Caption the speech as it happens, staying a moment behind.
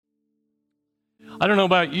I don't know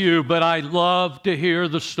about you, but I love to hear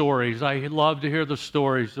the stories. I love to hear the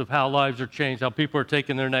stories of how lives are changed, how people are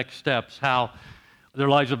taking their next steps, how their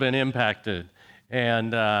lives have been impacted.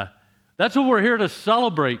 And that's what we're here to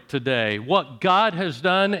celebrate today, what God has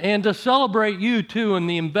done, and to celebrate you too and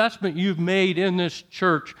the investment you've made in this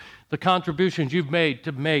church, the contributions you've made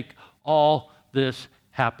to make all this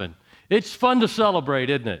happen. It's fun to celebrate,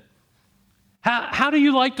 isn't it? How do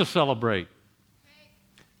you like to celebrate?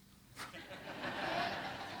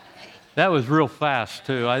 That was real fast,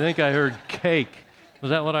 too. I think I heard cake. Was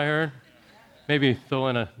that what I heard? Maybe throw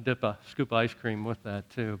in a scoop of ice cream with that,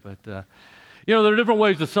 too. But, there are different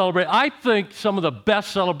ways to celebrate. I think some of the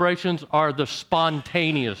best celebrations are the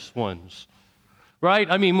spontaneous ones,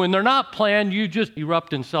 right? I mean, when they're not planned, you just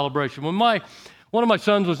erupt in celebration. When one of my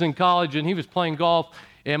sons was in college, and he was playing golf,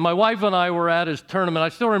 and my wife and I were at his tournament. I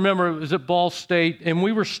still remember it was at Ball State, and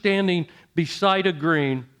we were standing beside a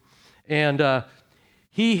green, and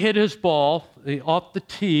he hit his ball off the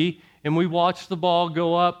tee, and we watched the ball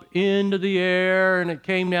go up into the air, and it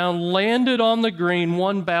came down, landed on the green,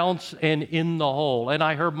 one bounce, and in the hole. And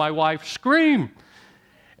I heard my wife scream,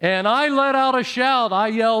 and I let out a shout. I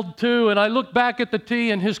yelled too, and I looked back at the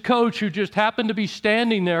tee, and his coach, who just happened to be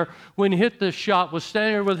standing there when he hit this shot, was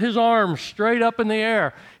standing there with his arms straight up in the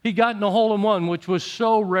air. He got in a hole-in-one, which was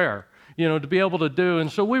so rare, to be able to do.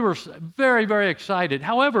 And so we were very, very excited.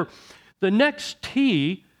 However, the next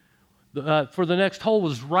tee for the next hole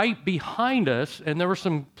was right behind us, and there were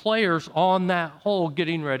some players on that hole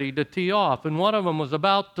getting ready to tee off. And one of them was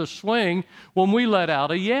about to swing when we let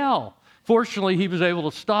out a yell. Fortunately, he was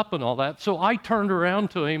able to stop and all that. So I turned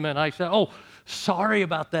around to him, and I said, "Oh, sorry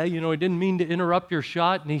about that. I didn't mean to interrupt your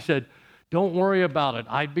shot." And he said, "Don't worry about it.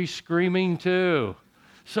 I'd be screaming too."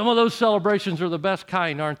 Some of those celebrations are the best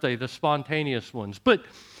kind, aren't they? The spontaneous ones. But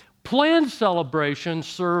planned celebrations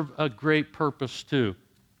serve a great purpose too.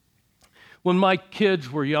 When my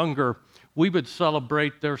kids were younger, we would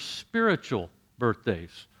celebrate their spiritual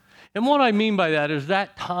birthdays. And what I mean by that is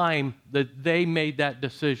that time that they made that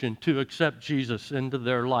decision to accept Jesus into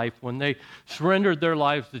their life, when they surrendered their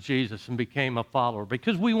lives to Jesus and became a follower,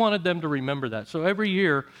 because we wanted them to remember that. So every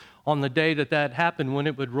year, on the day that happened, when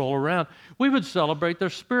it would roll around, we would celebrate their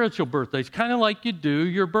spiritual birthdays, kind of like you do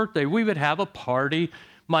your birthday. We would have a party.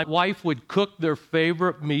 My wife would cook their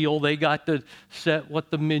favorite meal. They got to set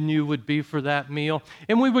what the menu would be for that meal.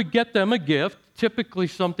 And we would get them a gift, typically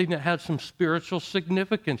something that had some spiritual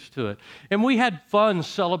significance to it. And we had fun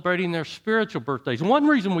celebrating their spiritual birthdays. One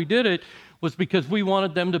reason we did it was because we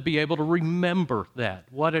wanted them to be able to remember that,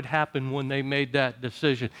 what had happened when they made that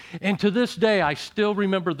decision. And to this day, I still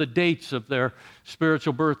remember the dates of their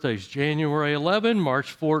spiritual birthdays: January 11,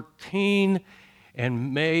 March 14,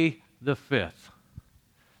 and May the 5th.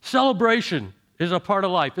 Celebration is a part of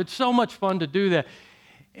life. It's so much fun to do that.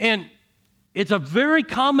 And it's a very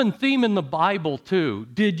common theme in the Bible, too.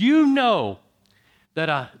 Did you know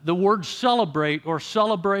that the word celebrate or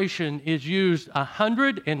celebration is used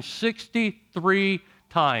 163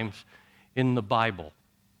 times in the Bible?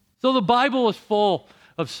 So the Bible is full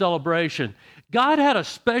of celebration. God had a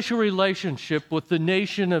special relationship with the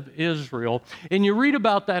nation of Israel, and you read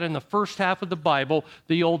about that in the first half of the Bible,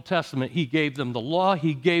 the Old Testament. He gave them the law.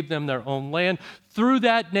 He gave them their own land. Through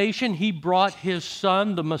that nation, he brought his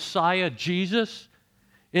son, the Messiah, Jesus,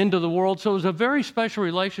 into the world. So it was a very special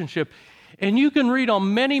relationship. And you can read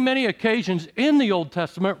on many, many occasions in the Old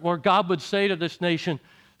Testament where God would say to this nation,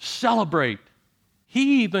 celebrate.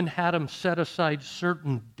 He even had them set aside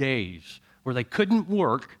certain days where they couldn't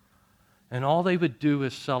work, and all they would do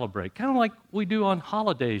is celebrate, kind of like we do on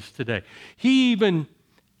holidays today. He even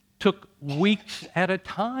took weeks at a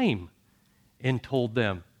time and told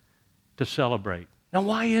them to celebrate. Now,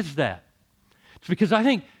 why is that? It's because I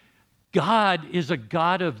think God is a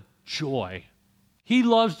God of joy. He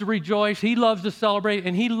loves to rejoice, he loves to celebrate,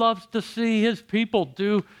 and he loves to see his people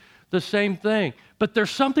do the same thing. But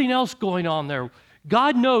there's something else going on there.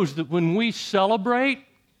 God knows that when we celebrate,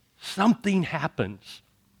 something happens.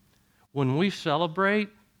 When we celebrate,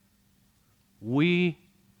 we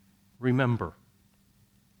remember.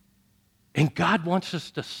 And God wants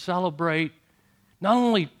us to celebrate, not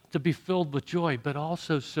only to be filled with joy, but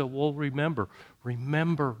also so we'll remember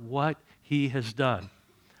what he has done.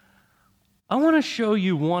 I want to show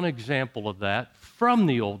you one example of that from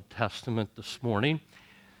the Old Testament this morning.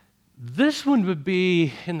 This one would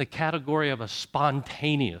be in the category of a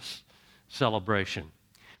spontaneous celebration.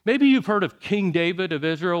 Maybe you've heard of King David of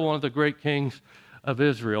Israel, one of the great kings of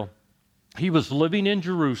Israel. He was living in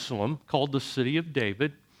Jerusalem, called the City of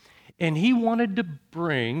David, and he wanted to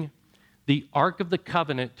bring the Ark of the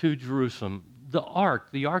Covenant to Jerusalem. the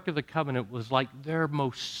Ark of the Covenant, was like their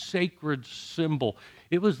most sacred symbol.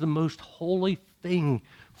 It was the most holy thing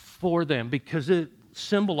for them because it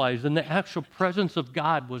symbolized, and the actual presence of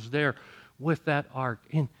God was there with that Ark.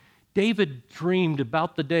 And David dreamed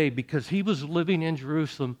about the day, because he was living in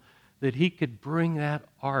Jerusalem, that he could bring that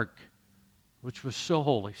Ark, which was so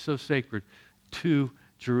holy, so sacred, to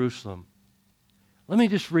Jerusalem. Let me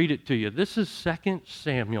just read it to you. This is 2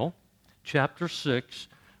 Samuel chapter 6,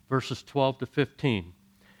 verses 12 to 15.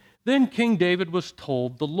 Then King David was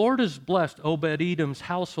told, "The Lord has blessed Obed-Edom's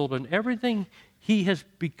household and everything he has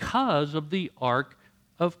because of the Ark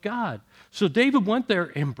of God." So David went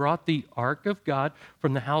there and brought the Ark of God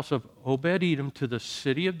from the house of Obed-Edom to the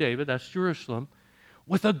city of David, that's Jerusalem,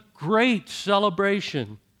 with a great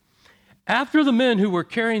celebration. After the men who were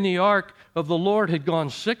carrying the Ark of the Lord had gone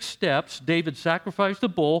 6 steps, David sacrificed a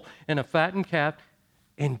bull and a fattened calf,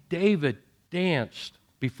 and David danced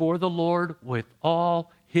before the Lord with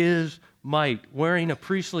all his might, wearing a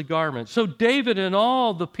priestly garment. So David and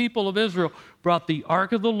all the people of Israel brought the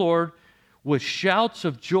Ark of the Lord with shouts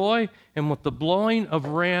of joy and with the blowing of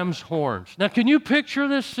ram's horns. Now, can you picture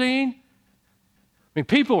this scene? I mean,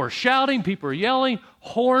 people are shouting, people are yelling,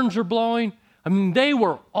 horns are blowing. I mean, they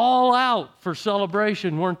were all out for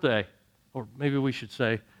celebration, weren't they? Or maybe we should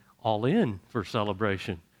say all in for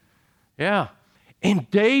celebration. Yeah. And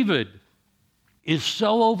David is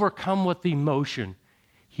so overcome with emotion,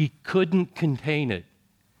 he couldn't contain it.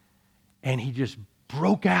 And he just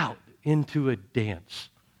broke out into a dance.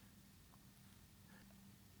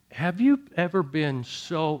 Have you ever been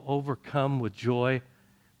so overcome with joy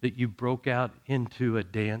that you broke out into a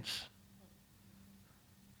dance?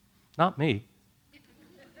 Not me.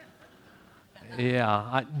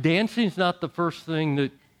 Yeah, dancing's not the first thing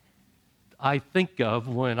that I think of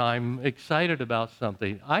when I'm excited about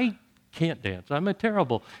something. I can't dance. I'm a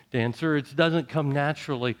terrible dancer. It doesn't come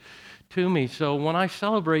naturally to me. So when I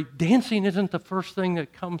celebrate, dancing isn't the first thing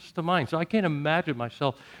that comes to mind. So I can't imagine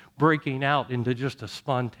myself breaking out into just a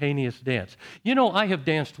spontaneous dance. You know, I have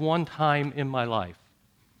danced one time in my life.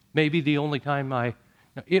 Maybe the only time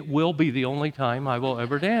it will be the only time I will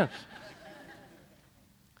ever dance.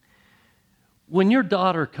 When your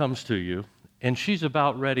daughter comes to you and she's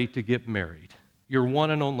about ready to get married, your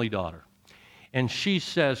one and only daughter, and she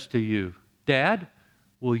says to you, "Dad,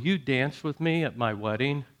 will you dance with me at my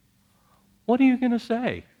wedding?" What are you going to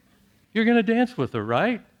say? You're going to dance with her,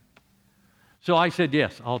 right? So I said,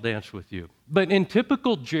 "Yes, I'll dance with you." But in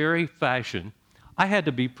typical Jerry fashion, I had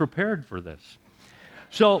to be prepared for this.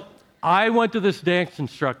 So I went to this dance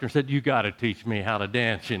instructor and said, "You got to teach me how to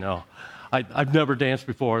dance, you know. I've never danced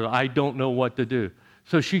before. I don't know what to do."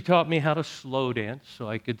 So she taught me how to slow dance so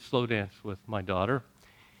I could slow dance with my daughter.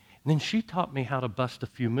 And then she taught me how to bust a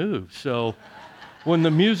few moves. So when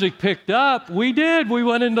the music picked up, we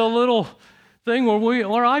went into a little thing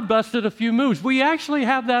where I busted a few moves. We actually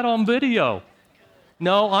have that on video.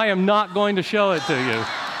 No, I am not going to show it to you.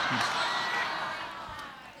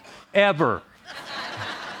 Ever.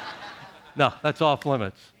 No, that's off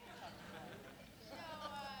limits.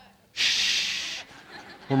 Shh.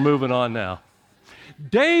 We're moving on now.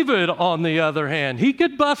 David, on the other hand, he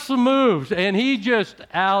could bust some moves, and he just,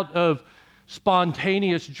 out of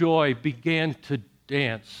spontaneous joy, began to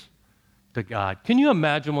dance to God. Can you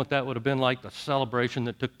imagine what that would have been like, the celebration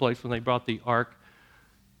that took place when they brought the Ark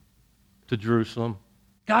to Jerusalem?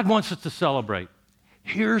 God wants us to celebrate.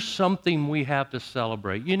 Here's something we have to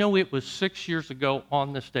celebrate. You know, it was 6 years ago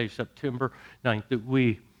on this day, September 9th, that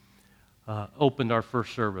we opened our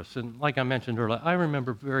first service. And like I mentioned earlier, I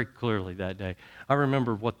remember very clearly that day. I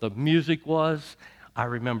remember what the music was. I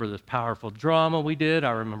remember this powerful drama we did.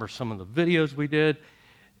 I remember some of the videos we did.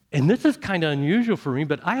 And this is kind of unusual for me,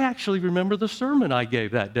 but I actually remember the sermon I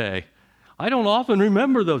gave that day. I don't often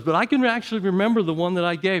remember those, but I can actually remember the one that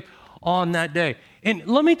I gave on that day. And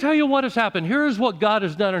let me tell you what has happened. Here's what God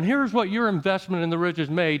has done, and here's what your investment in the Ridge has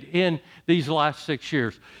made in these last 6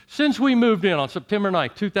 years. Since we moved in on September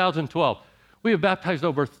 9th, 2012, we have baptized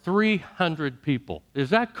over 300 people. Is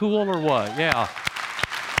that cool or what? Yeah.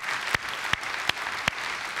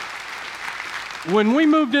 When we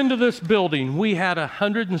moved into this building, we had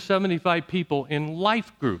 175 people in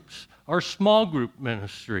life groups, our small group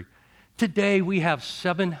ministry. Today, we have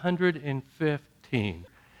 715.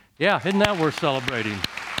 Yeah, isn't that worth celebrating?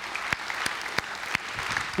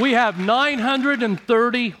 We have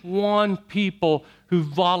 931 people who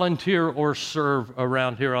volunteer or serve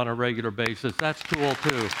around here on a regular basis. That's cool,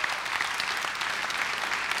 too.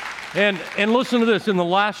 And listen to this. In the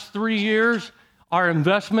last 3 years, our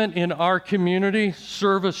investment in our community,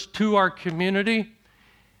 service to our community,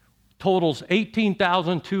 totals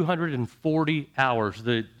 18,240 hours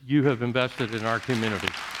that you have invested in our community.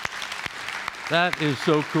 That is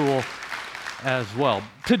so cool as well.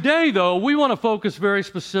 Today, though, we want to focus very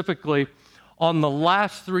specifically on the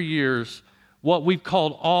last 3 years, what we've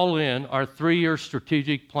called All In, our 3-year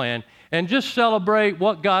strategic plan, and just celebrate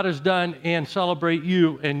what God has done and celebrate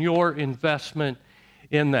you and your investment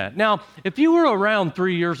in that. Now, if you were around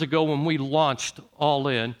 3 years ago when we launched All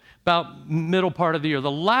In, about middle part of the year,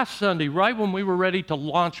 the last Sunday, right when we were ready to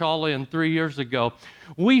launch All In 3 years ago,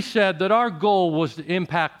 we said that our goal was to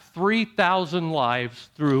impact 3,000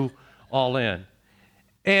 lives through All In.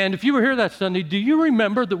 And if you were here that Sunday, do you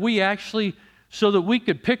remember that we actually, so that we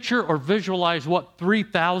could picture or visualize what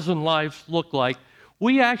 3,000 lives look like,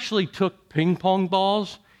 we actually took ping pong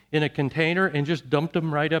balls in a container and just dumped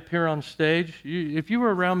them right up here on stage? If you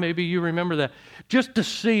were around, maybe you remember that, just to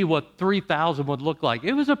see what 3,000 would look like.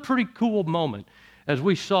 It was a pretty cool moment as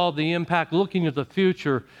we saw the impact, looking at the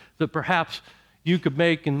future that perhaps you could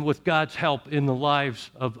make, and with God's help, in the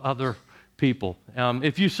lives of other people.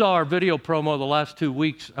 If you saw our video promo the last 2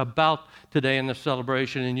 weeks about today in the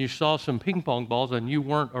celebration, and you saw some ping pong balls and you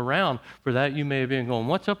weren't around for that, you may have been going,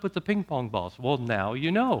 what's up with the ping pong balls? Well, now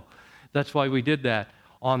you know. That's why we did that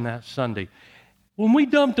on that Sunday. When we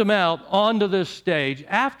dumped them out onto this stage,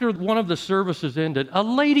 after one of the services ended, a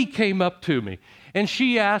lady came up to me and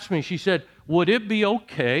she asked me, she said, would it be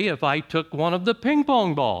okay if I took one of the ping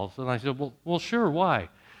pong balls? And I said, well, sure, why?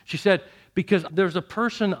 She said, because there's a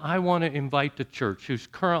person I want to invite to church who's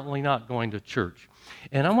currently not going to church.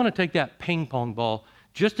 And I want to take that ping pong ball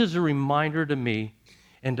just as a reminder to me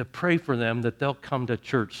and to pray for them that they'll come to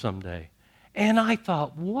church someday. And I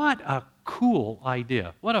thought, what a cool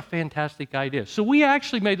idea. What a fantastic idea. So we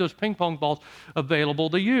actually made those ping pong balls available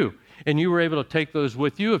to you. And you were able to take those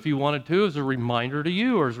with you if you wanted to, as a reminder to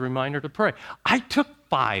you or as a reminder to pray. I took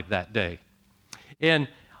 5 that day. And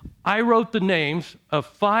I wrote the names of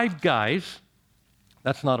 5 guys.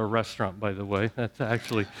 That's not a restaurant, by the way. That's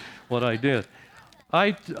actually what I did.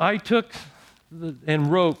 I took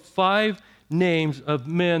and wrote 5 names of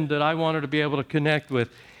men that I wanted to be able to connect with.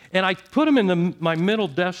 And I put them in my middle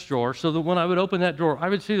desk drawer so that when I would open that drawer, I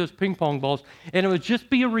would see those ping pong balls, and it would just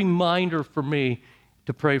be a reminder for me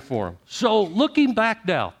to pray for them. So looking back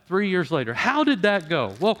now, 3 years later, how did that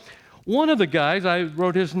go? Well, one of the guys, I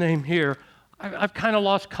wrote his name here, I've kind of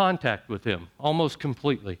lost contact with him almost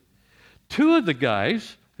completely. 2 of the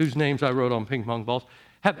guys, whose names I wrote on ping pong balls,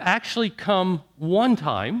 have actually come one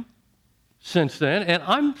time since then, and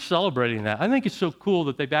I'm celebrating that. I think it's so cool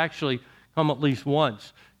that they've actually come at least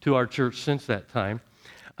once to our church since that time.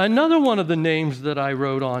 Another one of the names that I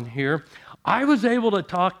wrote on here, I was able to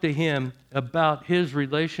talk to him about his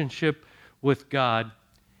relationship with God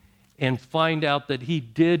and find out that he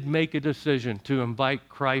did make a decision to invite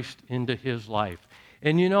Christ into his life.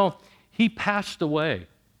 And you know, he passed away.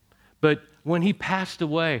 But when he passed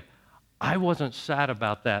away, I wasn't sad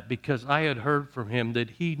about that, because I had heard from him that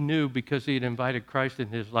he knew, because he had invited Christ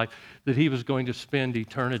into his life, that he was going to spend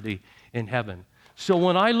eternity in heaven. So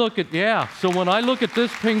when I look at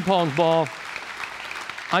this ping pong ball,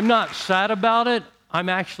 I'm not sad about it. I'm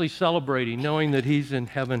actually celebrating, knowing that he's in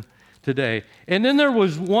heaven today. And then there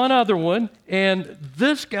was one other one, and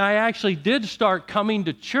this guy actually did start coming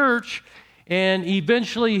to church, and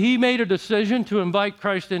eventually he made a decision to invite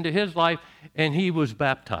Christ into his life, and he was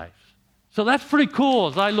baptized. So that's pretty cool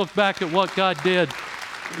as I look back at what God did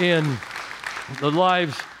in the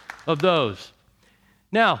lives of those.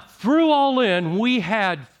 Now, through All In, we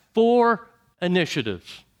had 4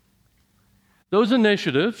 initiatives. Those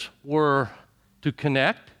initiatives were to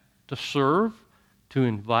connect, to serve, to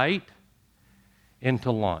invite, and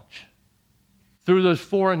to launch. Through those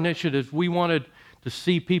 4 initiatives, we wanted to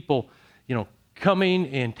see people, coming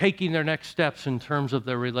and taking their next steps in terms of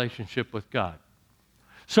their relationship with God.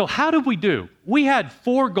 So how did we do? We had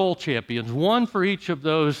 4 goal champions, 1 for each of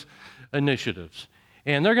those initiatives.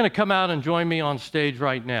 And they're going to come out and join me on stage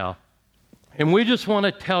right now. And we just want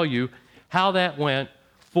to tell you how that went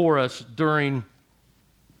for us during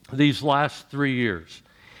these last 3 years.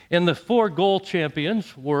 And the 4 goal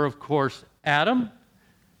champions were, of course, Adam,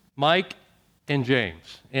 Mike, and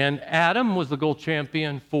James. And Adam was the goal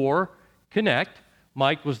champion for Connect.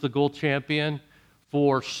 Mike was the goal champion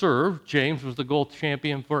for Serve. James was the goal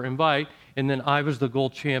champion for Invite. And then I was the goal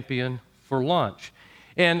champion for Launch.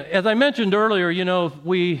 And as I mentioned earlier,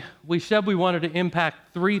 we said we wanted to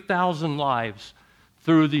impact 3,000 lives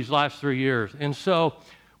through these last 3 years. And so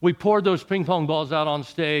we poured those ping pong balls out on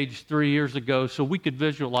stage 3 years ago so we could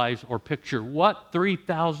visualize or picture what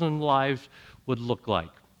 3,000 lives would look like.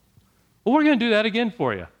 Well, we're going to do that again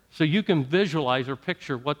for you. so you can visualize or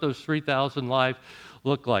picture what those 3,000 lives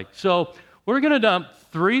look like. So we're going to dump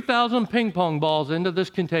 3,000 ping pong balls into this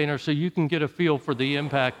container so you can get a feel for the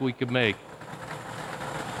impact we could make.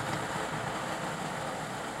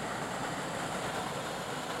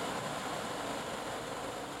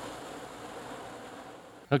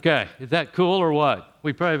 Okay, is that cool or what?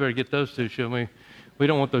 We probably better get those two, shouldn't we? We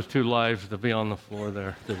don't want those two lives to be on the floor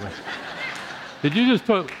there. Did you just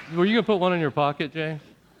were you going to put one in your pocket, James?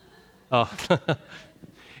 Oh.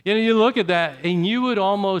 You look at that, and you would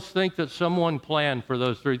almost think that someone planned for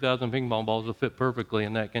those 3,000 ping pong balls to fit perfectly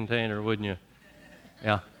in that container, wouldn't you?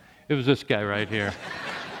 Yeah, it was this guy right here.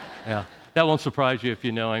 Yeah, that won't surprise you if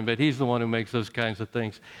you know him, but he's the one who makes those kinds of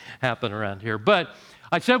things happen around here. But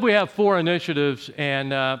I said we have 4 initiatives,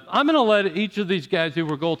 and I'm going to let each of these guys who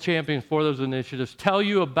were gold champions for those initiatives tell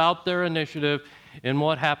you about their initiative and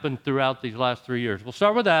what happened throughout these last 3 years. We'll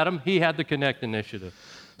start with Adam. He had the Connect initiative.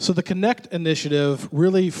 So the Connect initiative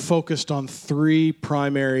really focused on 3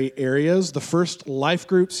 primary areas. The first, life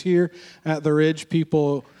groups here at the Ridge,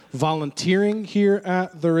 people volunteering here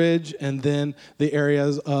at the Ridge, and then the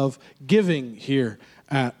areas of giving here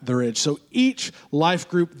at the Ridge. So each life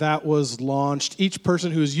group that was launched, each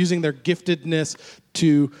person who is using their giftedness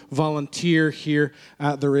to volunteer here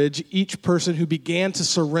at the Ridge, each person who began to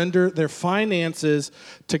surrender their finances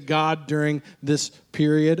to God during this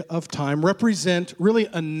period of time represent really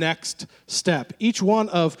a next step. Each one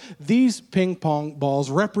of these ping pong balls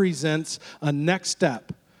represents a next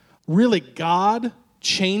step. Really, God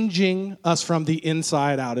changing us from the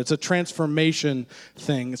inside out. It's a transformation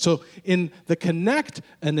thing. So in the Connect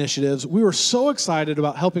initiatives, we were so excited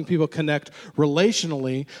about helping people connect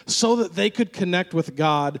relationally so that they could connect with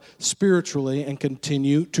God spiritually and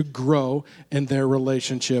continue to grow in their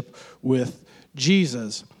relationship with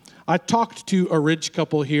Jesus. I talked to a Ridge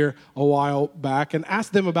couple here a while back and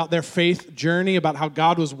asked them about their faith journey, about how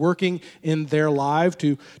God was working in their life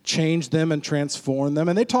to change them and transform them.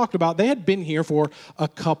 And they talked about they had been here for a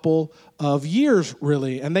couple of years,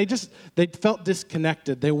 really, and they felt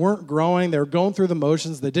disconnected. They weren't growing. They were going through the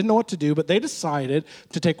motions. They didn't know what to do, but they decided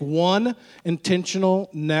to take one intentional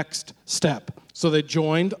next step. So they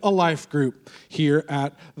joined a life group here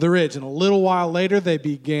at the Ridge. And a little while later, they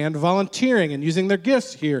began volunteering and using their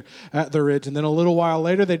gifts here at the Ridge. And then a little while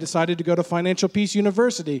later, they decided to go to Financial Peace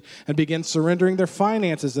University and begin surrendering their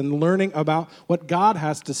finances and learning about what God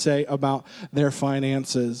has to say about their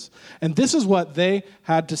finances. And this is what they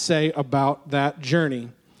had to say about that journey.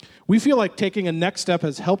 We feel like taking a next step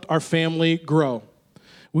has helped our family grow.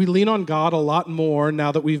 We lean on God a lot more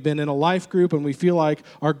now that we've been in a life group, and we feel like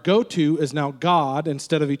our go-to is now God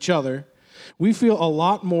instead of each other. We feel a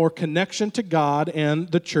lot more connection to God and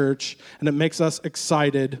the church, and it makes us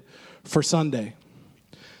excited for Sunday.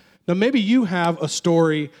 Now, maybe you have a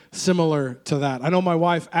story similar to that. I know my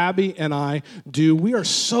wife, Abby, and I do. We are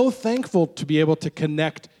so thankful to be able to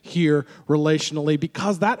connect here relationally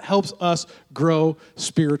because that helps us grow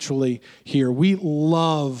spiritually here. We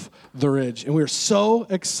love the Ridge, and we're so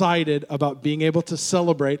excited about being able to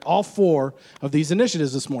celebrate all 4 of these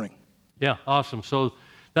initiatives this morning. Yeah, awesome. So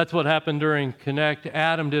that's what happened during Connect.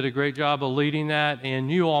 Adam did a great job of leading that, and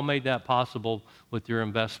you all made that possible with your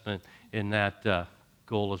investment in that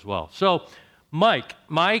goal as well. So Mike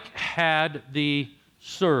had the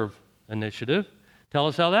Serve initiative. Tell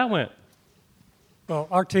us how that went. Well,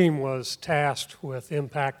 our team was tasked with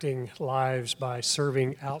impacting lives by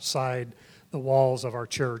serving outside the walls of our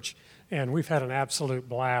church, and we've had an absolute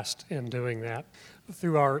blast in doing that.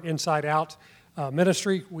 Through our Inside Out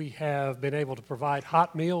ministry, we have been able to provide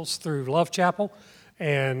hot meals through Love Chapel,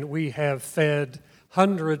 and we have fed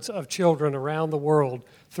hundreds of children around the world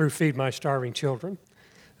through Feed My Starving Children.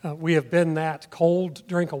 We have been that cold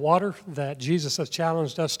drink of water that Jesus has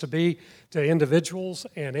challenged us to be to individuals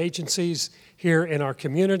and agencies here in our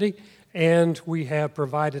community, and we have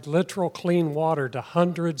provided literal clean water to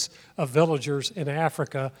hundreds of villagers in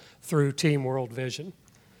Africa through Team World Vision.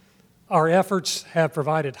 Our efforts have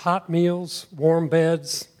provided hot meals, warm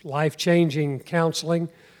beds, life-changing counseling.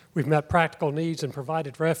 We've met practical needs and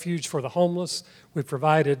provided refuge for the homeless. We've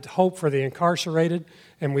provided hope for the incarcerated,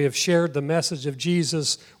 and we have shared the message of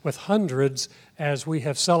Jesus with hundreds as we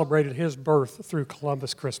have celebrated his birth through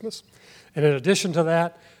Columbus Christmas. And in addition to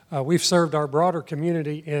that, we've served our broader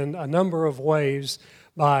community in a number of ways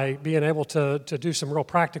by being able to do some real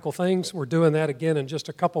practical things. We're doing that again in just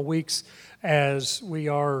a couple weeks as we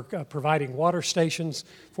are providing water stations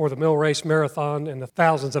for the Mill Race Marathon and the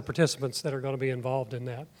thousands of participants that are going to be involved in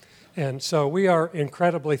that. And so we are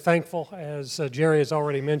incredibly thankful, as Jerry has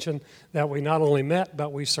already mentioned, that we not only met,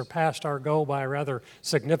 but we surpassed our goal by a rather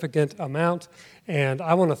significant amount. And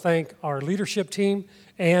I want to thank our leadership team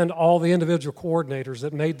and all the individual coordinators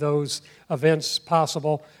that made those events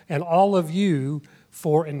possible, and all of you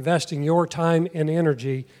for investing your time and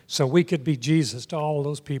energy so we could be Jesus to all of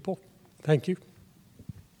those people. Thank you.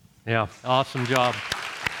 Yeah, awesome job.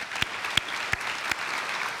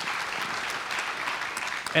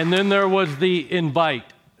 And then there was the Invite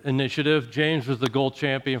initiative. James was the gold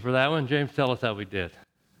champion for that one. James, tell us how we did.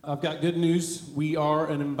 I've got good news. We are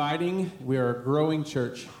we are a growing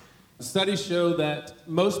church. Studies show that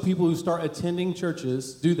most people who start attending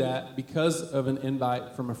churches do that because of an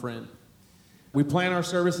invite from a friend. We plan our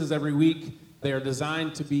services every week. They are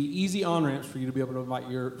designed to be easy on-ramps for you to be able to invite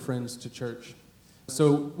your friends to church.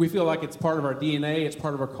 So we feel like it's part of our DNA, it's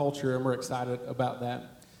part of our culture, and we're excited about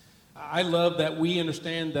that. I love that we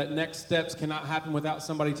understand that next steps cannot happen without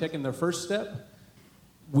somebody taking their first step.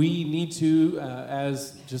 We need to,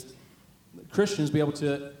 as just Christians, be able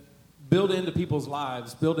to build into people's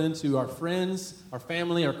lives, build into our friends, our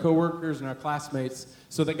family, our coworkers, and our classmates,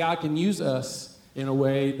 so that God can use us in a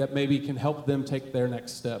way that maybe can help them take their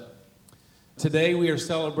next step. Today we are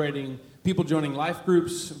celebrating people joining life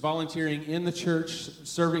groups, volunteering in the church,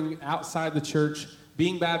 serving outside the church,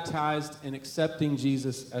 being baptized, and accepting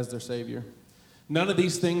Jesus as their Savior. None of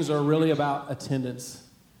these things are really about attendance.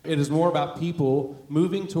 It is more about people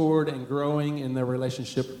moving toward and growing in their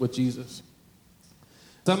relationship with Jesus.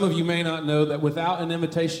 Some of you may not know that without an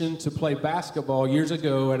invitation to play basketball years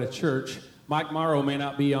ago at a church, Mike Morrow may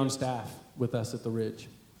not be on staff with us at the Ridge.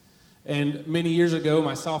 And many years ago,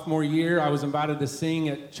 my sophomore year, I was invited to sing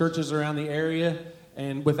at churches around the area,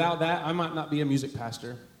 and without that, I might not be a music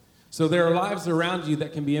pastor. So there are lives around you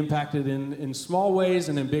that can be impacted in small ways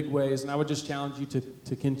and in big ways, and I would just challenge you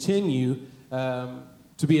to continue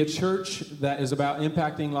to be a church that is about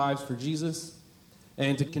impacting lives for Jesus,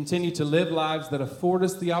 and to continue to live lives that afford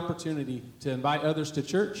us the opportunity to invite others to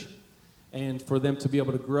church and for them to be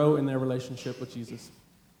able to grow in their relationship with Jesus.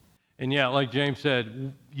 And yeah, like James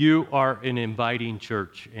said, you are an inviting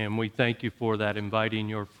church, and we thank you for that, inviting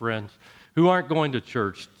your friends who aren't going to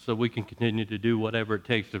church so we can continue to do whatever it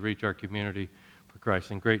takes to reach our community for Christ.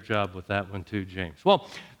 And great job with that one too, James. Well,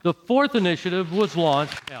 the fourth initiative was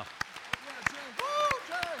launched. Yeah.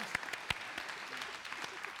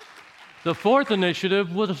 The fourth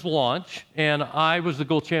initiative was launched, and I was the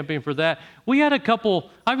gold champion for that. We had a couple,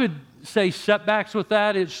 I would say, setbacks with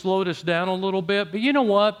that. It slowed us down a little bit. But you know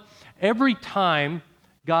what? Every time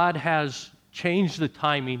God has changed the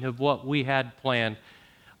timing of what we had planned,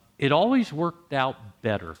 it always worked out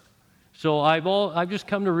better. So I've just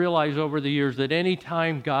come to realize over the years that any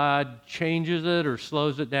time God changes it or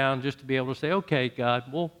slows it down, just to be able to say, okay, God,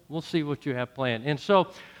 we'll see what you have planned. And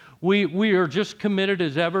so we are just committed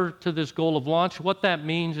as ever to this goal of launch. What that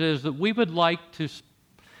means is that we would like to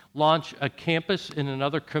launch a campus in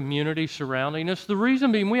another community surrounding us. The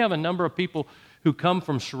reason being, we have a number of people who come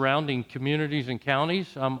from surrounding communities and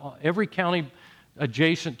counties. Every county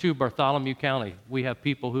adjacent to Bartholomew County, we have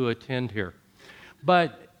people who attend here.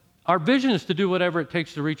 But our vision is to do whatever it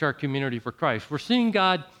takes to reach our community for Christ. We're seeing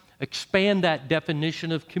God expand that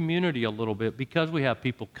definition of community a little bit because we have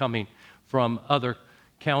people coming from other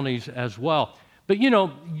counties as well. But you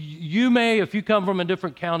know, you may, if you come from a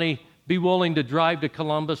different county, be willing to drive to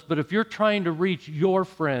Columbus, but if you're trying to reach your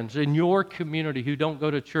friends in your community who don't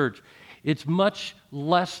go to church, it's much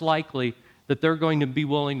less likely that they're going to be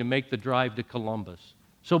willing to make the drive to Columbus.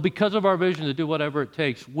 So because of our vision to do whatever it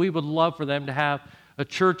takes, we would love for them to have a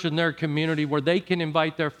church in their community where they can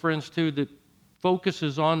invite their friends to that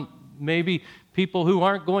focuses on maybe people who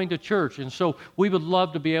aren't going to church. And so we would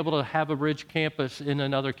love to be able to have a Ridge campus in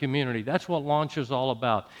another community. That's what Launch is all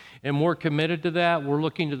about. And we're committed to that. We're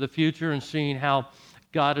looking to the future and seeing how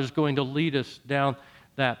God is going to lead us down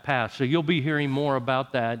that path. So you'll be hearing more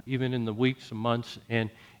about that even in the weeks and months and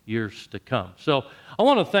years to come. So I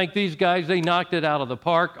want to thank these guys. They knocked it out of the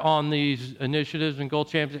park on these initiatives and gold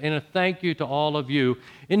champions. And a thank you to all of you.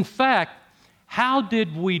 In fact, how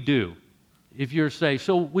did we do? If you're saying,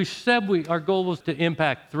 so we said our goal was to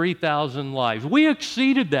impact 3,000 lives. We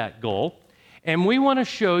exceeded that goal, and we want to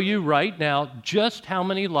show you right now just how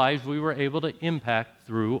many lives we were able to impact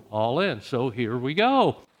through All In. So here we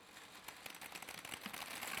go.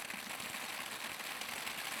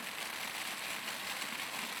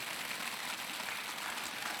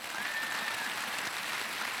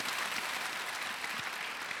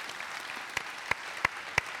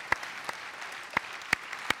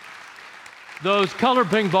 Those color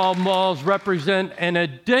ping pong balls represent an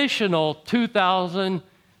additional 2,000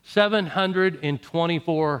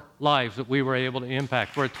 724 lives that we were able to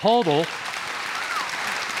impact for a total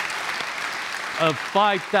of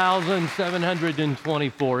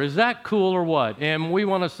 5,724. Is that cool or what? And we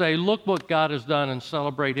want to say, look what God has done and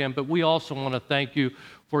celebrate Him, but we also want to thank you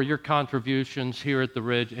for your contributions here at the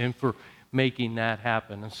Ridge and for making that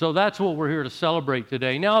happen. And so that's what we're here to celebrate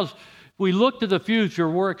today. Now, as we look to the future,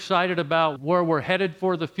 we're excited about where we're headed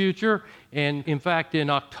for the future. And in fact, in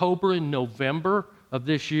October and November of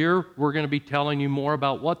this year, we're going to be telling you more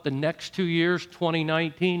about what the next 2 years,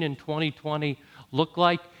 2019 and 2020, look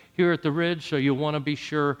like here at the Ridge, so you'll want to be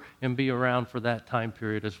sure and be around for that time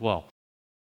period as well.